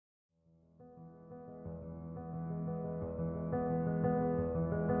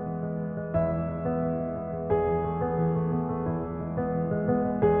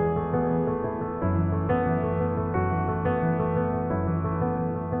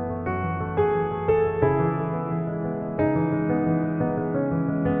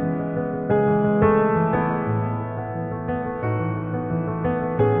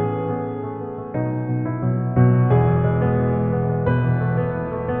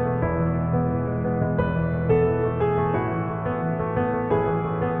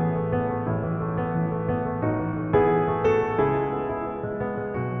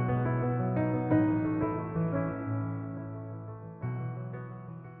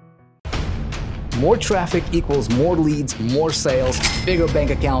More traffic equals more leads, more sales, bigger bank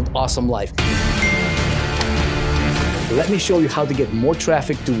account, awesome life. Let me show you how to get more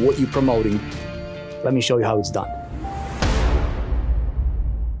traffic to what you're promoting. Let me show you how it's done.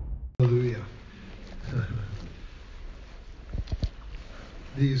 Hallelujah.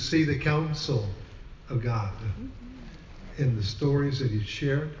 Do you see the counsel of God in the stories that He's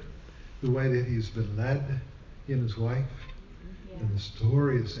shared, the way that He's been led in His wife, and the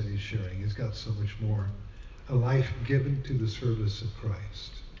stories that He's sharing? He's got so much more. A life given to the service of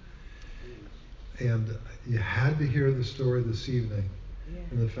Christ. And you had to hear the story this evening,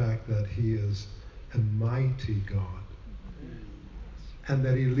 and the fact that He is a mighty God, and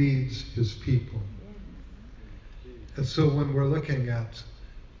that He leads His people. And so when we're looking at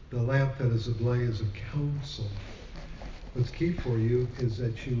the lamp that is ablaze of counsel, what's key for you is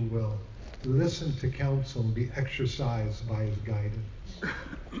that you will listen to counsel and be exercised by His guidance.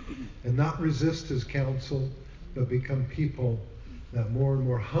 And not resist His counsel, but become people that more and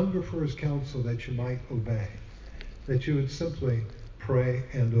more hunger for His counsel, that you might obey. That you would simply pray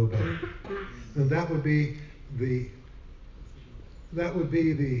and obey. And that would be the,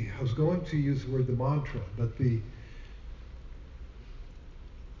 I was going to use the word the mantra, but the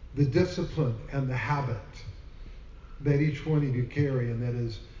discipline and the habit that each one of you carry, and that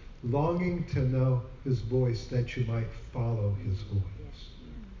is longing to know His voice, that you might follow His voice.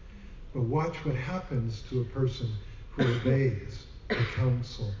 But watch what happens to a person who obeys the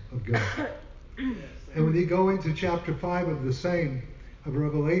counsel of God. And when you go into chapter 5 of the same of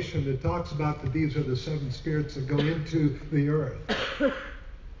Revelation, it talks about that these are the 7 spirits that go into the earth.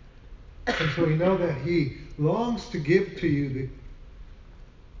 And so we know that He longs to give to you the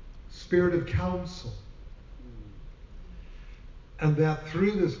spirit of counsel. And that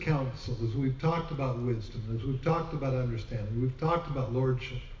through this counsel, as we've talked about wisdom, as we've talked about understanding, we've talked about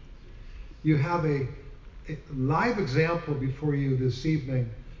lordship, you have a live example before you this evening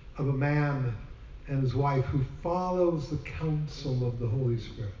of a man and his wife who follows the counsel of the Holy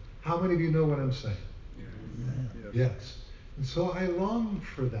Spirit. How many of you know what I'm saying? Yes. And so I long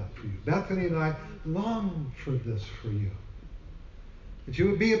for that for you. Bethany and I long for this for you. That you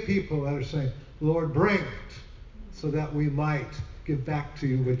would be a people that are saying, Lord, bring it, so that we might give back to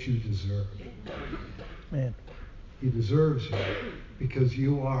you what you deserve. Man. He deserves you because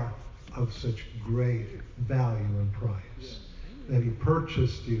you are of such great value and price, that He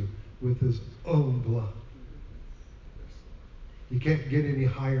purchased you with His own blood. You can't get any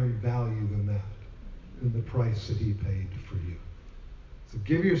higher in value than that, than the price that He paid for you. So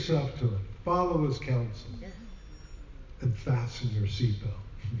give yourself to Him, follow His counsel, and fasten your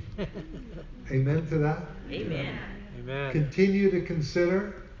seatbelt. Amen to that? Amen. Amen. Continue to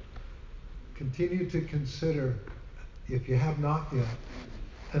consider, if you have not yet,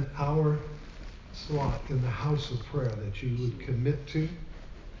 an hour slot in the house of prayer that you would commit to.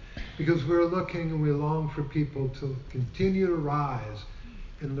 Because we're looking and we long for people to continue to rise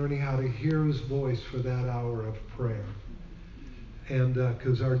in learning how to hear His voice for that hour of prayer. And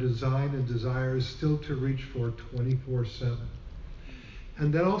because our design and desire is still to reach for 24/7.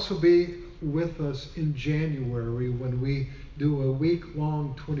 And then also be with us in January when we do a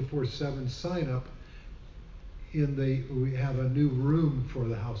week-long 24/7 sign-up. We have a new room for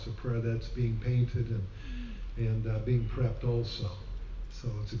the house of prayer that's being painted and being prepped also. So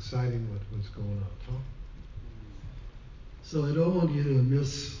it's exciting what's going on. Tom? So I don't want you to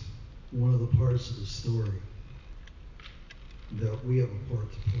miss one of the parts of the story that we have a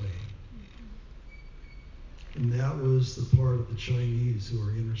part to play. And that was the part of the Chinese who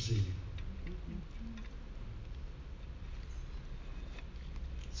are interceding.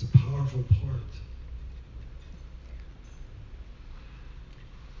 It's a powerful part.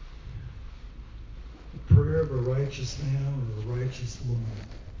 The prayer of a righteous man or a righteous woman,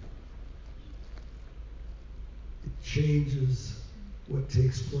 it changes what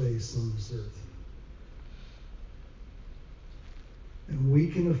takes place on this earth. And we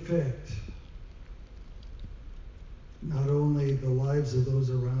can affect not only the lives of those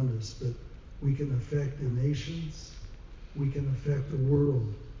around us, but we can affect the nations, we can affect the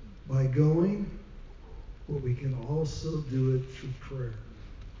world by going, but we can also do it through prayer.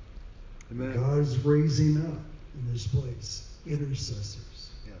 Amen. God is raising up in this place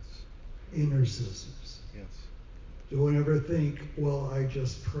intercessors. Yes. Intercessors. Yes. Don't ever think, well, I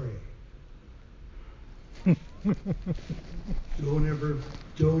just pray. Don't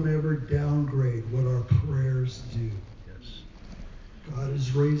ever downgrade what our prayers do. Yes. God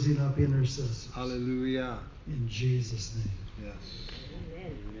is raising up intercessors. Hallelujah. In Jesus' name. Yes.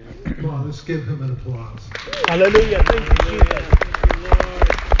 Amen. Come on, let's give Him an applause. Hallelujah. Thank you, Jesus. Thank you, Lord.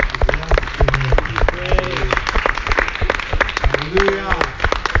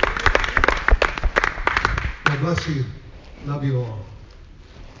 bless you. Love you all.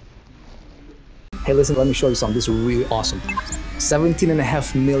 Hey, listen, let me show you something. This is really awesome.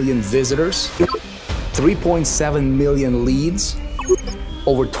 17.5 million visitors, 3.7 million leads,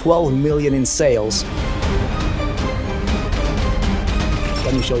 over 12 million in sales.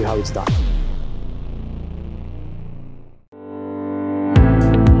 Let me show you how it's done.